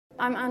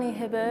I'm Annie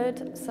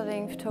Hibberd,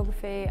 studying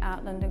photography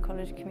at London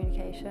College of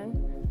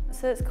Communication.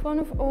 So it's kind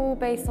of all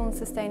based on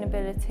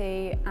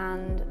sustainability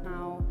and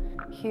how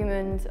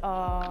humans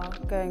are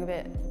going a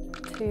bit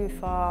too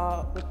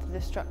far with the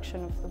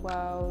destruction of the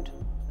world.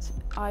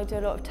 I do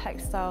a lot of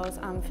textiles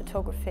and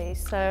photography,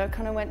 so I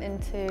kind of went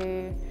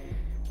into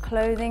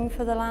clothing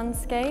for the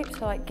landscape,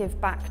 so like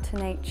give back to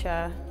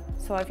nature.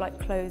 So I've like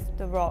clothed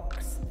the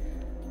rocks.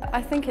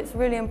 I think it's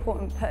really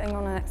important putting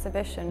on an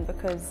exhibition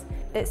because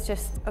it's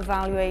just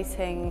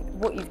evaluating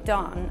what you've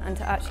done and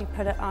to actually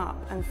put it up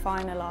and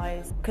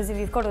finalise. Because if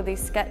you've got all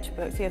these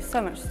sketchbooks, you have so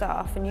much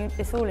stuff and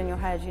it's all in your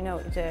head, you know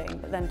what you're doing,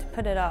 but then to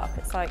put it up,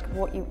 it's like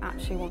what you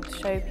actually want to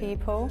show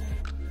people.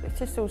 It's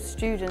just all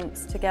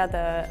students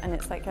together and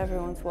it's like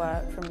everyone's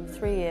work from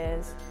 3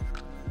 years.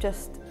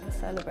 Just a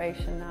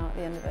celebration now at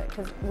the end of it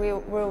because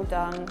we're all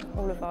done,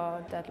 all of our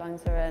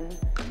deadlines are in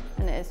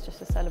and it is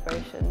just a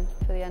celebration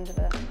for the end of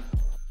it.